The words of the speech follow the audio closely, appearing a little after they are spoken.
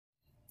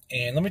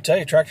And let me tell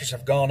you, tractors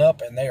have gone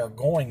up and they are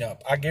going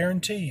up. I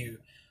guarantee you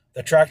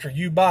the tractor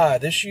you buy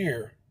this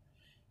year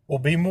will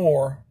be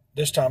more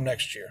this time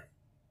next year.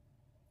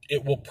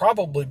 It will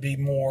probably be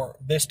more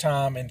this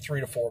time in 3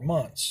 to 4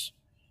 months.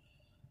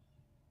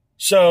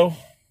 So,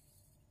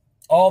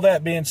 all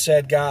that being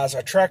said, guys,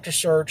 a tractor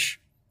search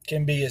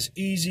can be as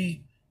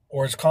easy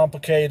or as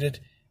complicated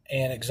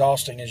and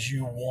exhausting as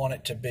you want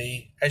it to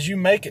be, as you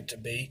make it to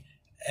be,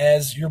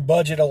 as your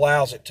budget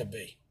allows it to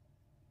be.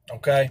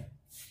 Okay?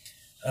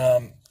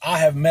 I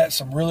have met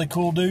some really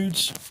cool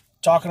dudes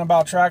talking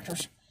about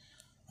tractors,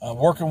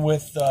 working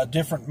with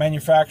different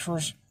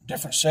manufacturers,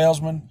 different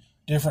salesmen,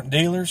 different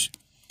dealers.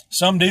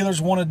 Some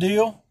dealers want a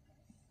deal,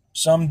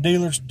 some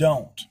dealers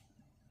don't.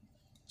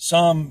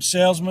 Some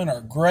salesmen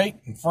are great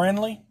and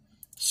friendly,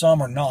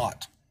 some are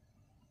not.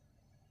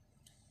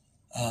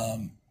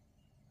 I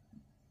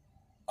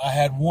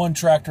had one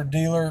tractor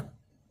dealer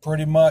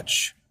pretty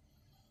much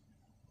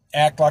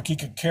act like he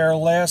could care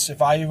less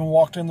if I even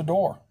walked in the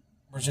door,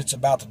 because it's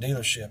about the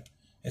dealership.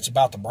 It's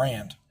about the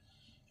brand.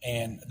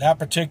 And that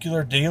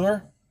particular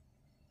dealer,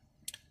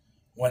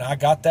 when I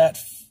got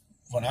that,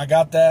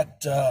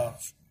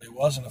 it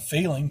wasn't a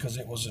feeling, because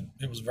it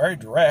was very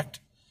direct.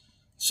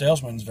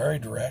 Salesman's very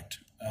direct,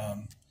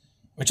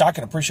 which I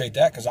can appreciate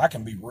that, because I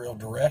can be real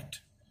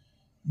direct.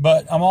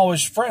 But I'm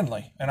always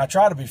friendly, and I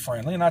try to be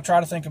friendly, and I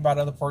try to think about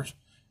the other person,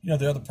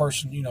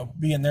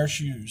 be in their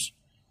shoes.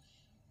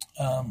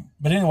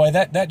 But anyway,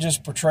 that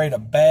just portrayed a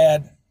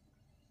bad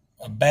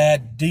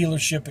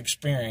dealership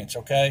experience,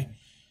 okay?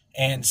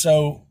 And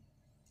so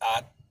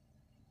I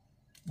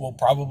will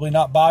probably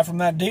not buy from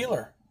that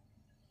dealer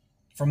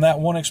from that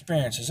one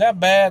experience. Is that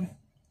bad?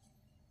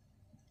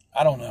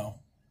 I don't know.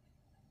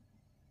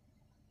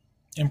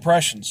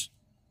 Impressions,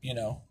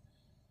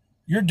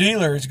 Your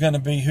dealer is going to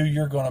be who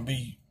you're going to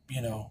be,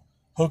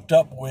 hooked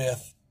up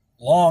with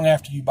long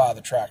after you buy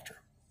the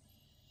tractor.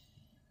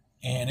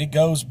 And it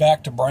goes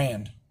back to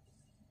brand.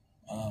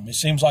 It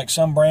seems like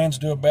some brands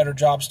do a better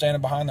job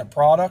standing behind their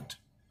product.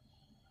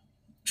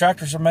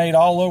 Tractors are made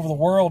all over the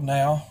world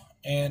now,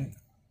 and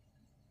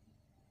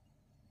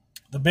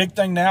the big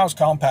thing now is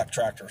compact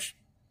tractors.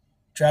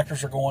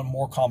 Tractors are going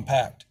more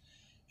compact,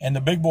 and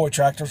the big boy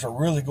tractors are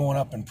really going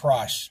up in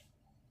price.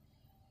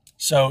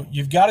 So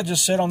you've got to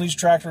just sit on these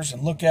tractors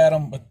and look at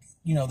them. But,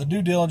 the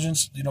due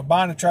diligence,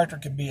 buying a tractor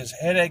can be as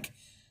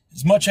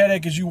much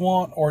headache as you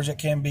want, or it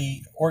can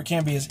be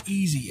as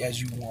easy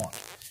as you want.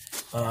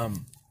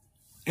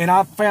 And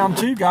I've found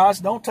too, guys,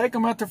 don't take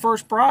them at their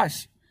first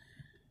price.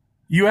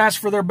 You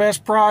ask for their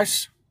best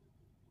price,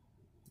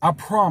 I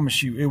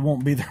promise you it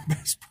won't be their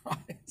best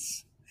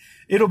price.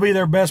 It'll be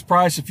their best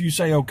price if you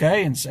say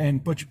okay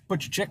and put your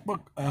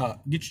checkbook, get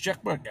your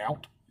checkbook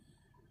out.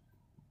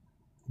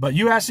 But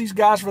you ask these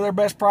guys for their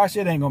best price,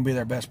 it ain't going to be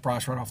their best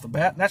price right off the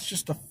bat. That's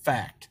just a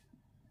fact.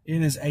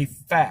 It is a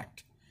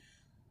fact.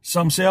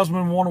 Some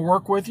salesmen want to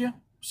work with you.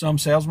 Some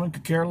salesmen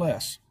could care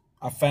less.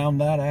 I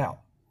found that out.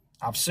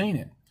 I've seen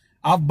it.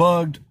 I've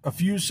bugged a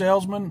few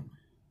salesmen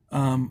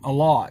a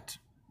lot.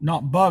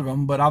 Not bug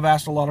them, but I've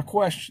asked a lot of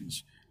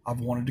questions. I've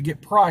wanted to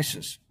get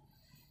prices.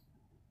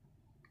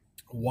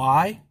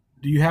 Why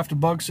do you have to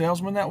bug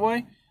salesmen that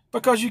way?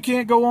 Because you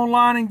can't go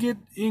online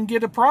and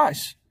get a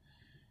price.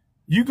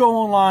 You go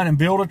online and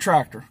build a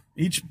tractor.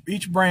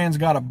 Each brand's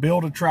got a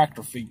build a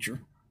tractor feature.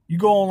 You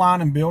go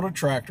online and build a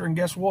tractor, and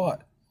guess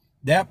what?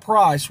 That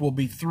price will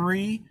be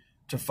 $3,000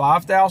 to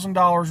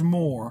 $5,000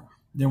 more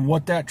than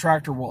what that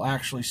tractor will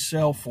actually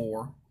sell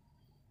for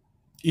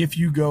if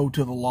you go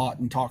to the lot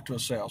and talk to a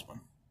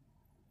salesman.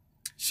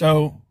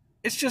 So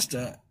it's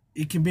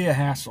it can be a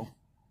hassle.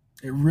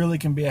 It really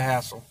can be a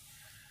hassle.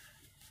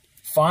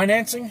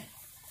 Financing,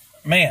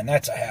 man,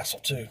 that's a hassle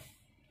too.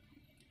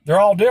 They're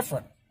all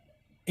different.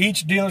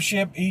 Each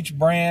dealership, each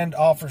brand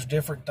offers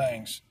different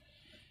things.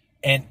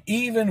 And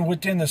even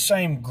within the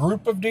same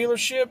group of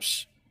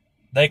dealerships,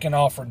 they can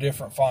offer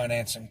different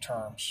financing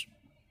terms.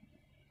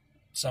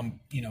 Some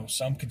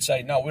could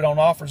say, no, we don't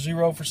offer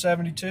 0 for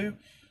 72.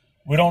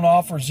 We don't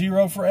offer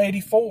 0 for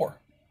 84.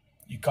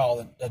 You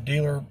call a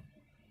dealer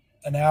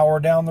an hour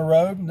down the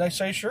road, and they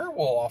say, sure,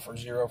 we'll offer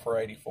 0 for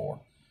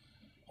 84.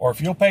 Or if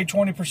you'll pay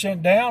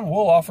 20% down,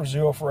 we'll offer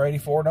 0 for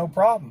 84, no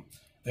problem.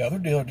 The other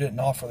dealer didn't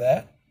offer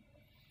that.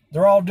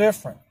 They're all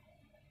different.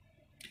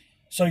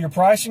 So your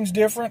pricing's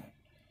different.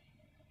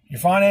 Your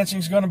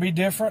financing's going to be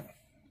different.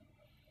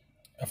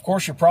 Of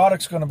course, your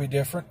product's going to be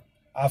different.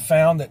 I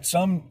found that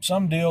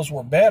some deals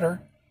were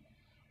better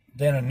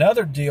than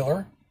another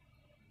dealer,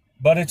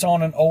 but it's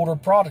on an older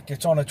product.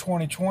 It's on a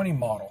 2020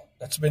 model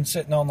that's been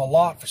sitting on the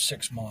lot for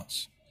 6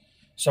 months.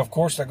 So, of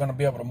course, they're going to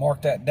be able to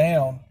mark that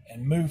down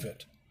and move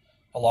it.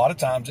 A lot of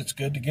times it's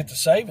good to get the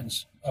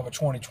savings of a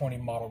 2020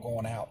 model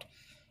going out.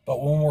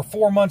 But when we're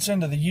 4 months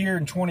into the year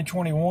in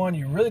 2021,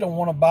 you really don't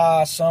want to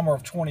buy a summer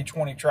of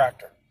 2020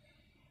 tractor.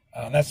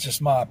 That's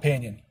just my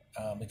opinion.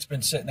 It's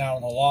been sitting out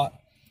on the lot.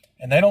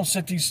 And they don't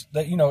sit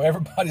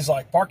everybody's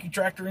like, park your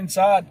tractor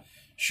inside.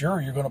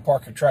 Sure, you're going to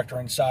park your tractor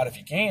inside if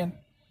you can.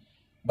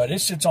 But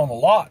it sits on the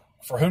lot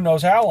for who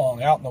knows how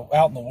long, out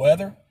in the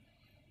weather.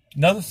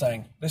 Another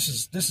thing, this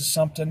is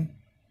something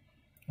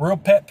real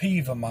pet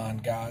peeve of mine,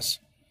 guys.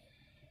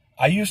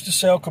 I used to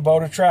sell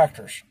Kubota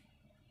tractors.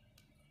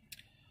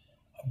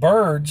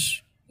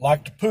 Birds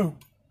like to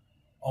poop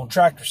on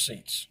tractor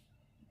seats.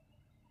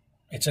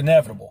 It's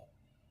inevitable.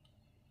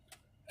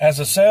 As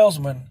a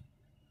salesman,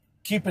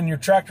 keeping your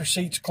tractor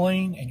seats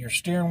clean and your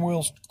steering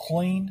wheels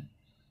clean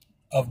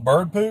of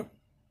bird poop,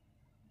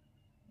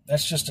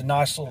 that's just a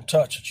nice little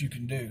touch that you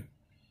can do.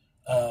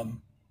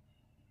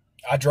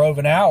 I drove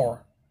an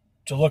hour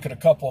to look at a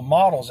couple of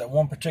models at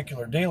one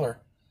particular dealer.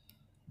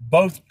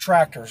 Both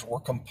tractors were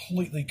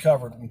completely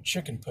covered in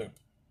chicken poop.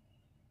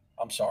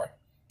 I'm sorry,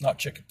 not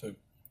chicken poop.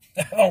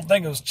 I don't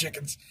think it was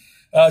chickens.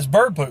 It's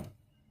bird poop.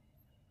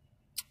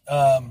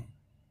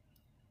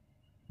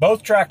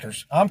 Both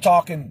tractors. I'm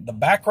talking the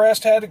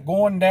backrest had it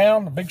going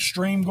down, the big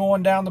stream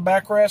going down the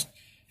backrest,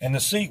 and the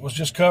seat was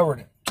just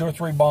covered 2 or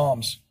 3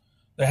 bombs.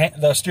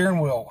 The steering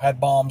wheel had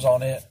bombs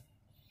on it.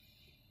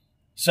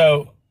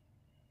 So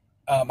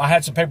I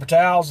had some paper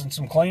towels and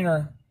some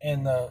cleaner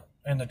in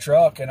the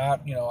truck, and I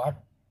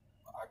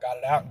got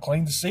it out and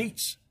cleaned the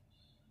seats.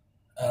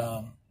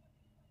 I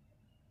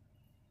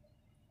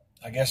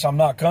guess I'm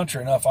not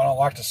country enough. I don't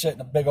like to sit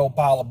in a big old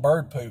pile of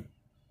bird poop.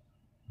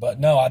 But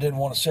no, I didn't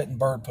want to sit in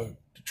bird poop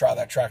to try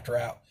that tractor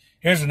out.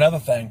 Here's another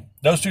thing.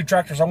 Those 2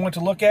 tractors I went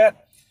to look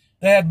at,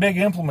 they had big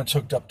implements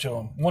hooked up to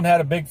them. One had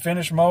a big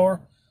finish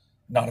mower.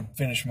 Not a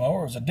finish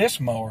mower. It was a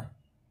disc mower.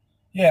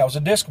 Yeah, it was a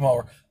disc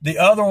mower. The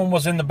other one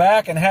was in the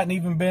back and hadn't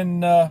even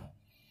been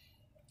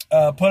put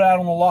out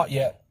on the lot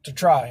yet to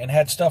try, and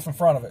had stuff in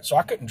front of it. So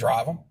I couldn't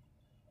drive them.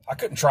 I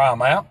couldn't try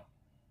them out.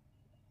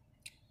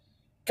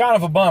 Kind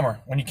of a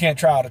bummer when you can't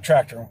try out a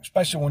tractor,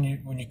 especially when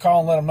you call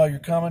and let them know you're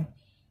coming,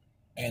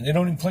 and they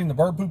don't even clean the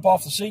bird poop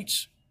off the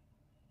seats.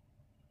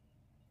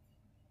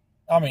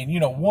 I mean,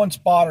 1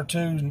 spot or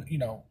 2,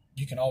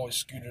 you can always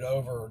scoot it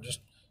over or just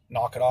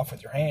knock it off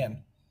with your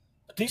hand.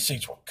 But these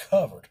seats were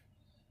covered.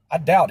 I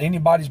doubt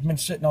anybody's been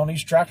sitting on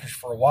these tractors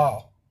for a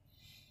while.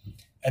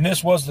 And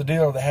this was the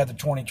dealer that had the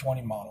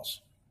 2020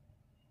 models.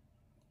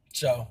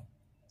 So,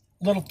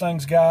 little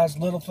things, guys,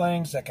 little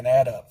things that can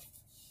add up.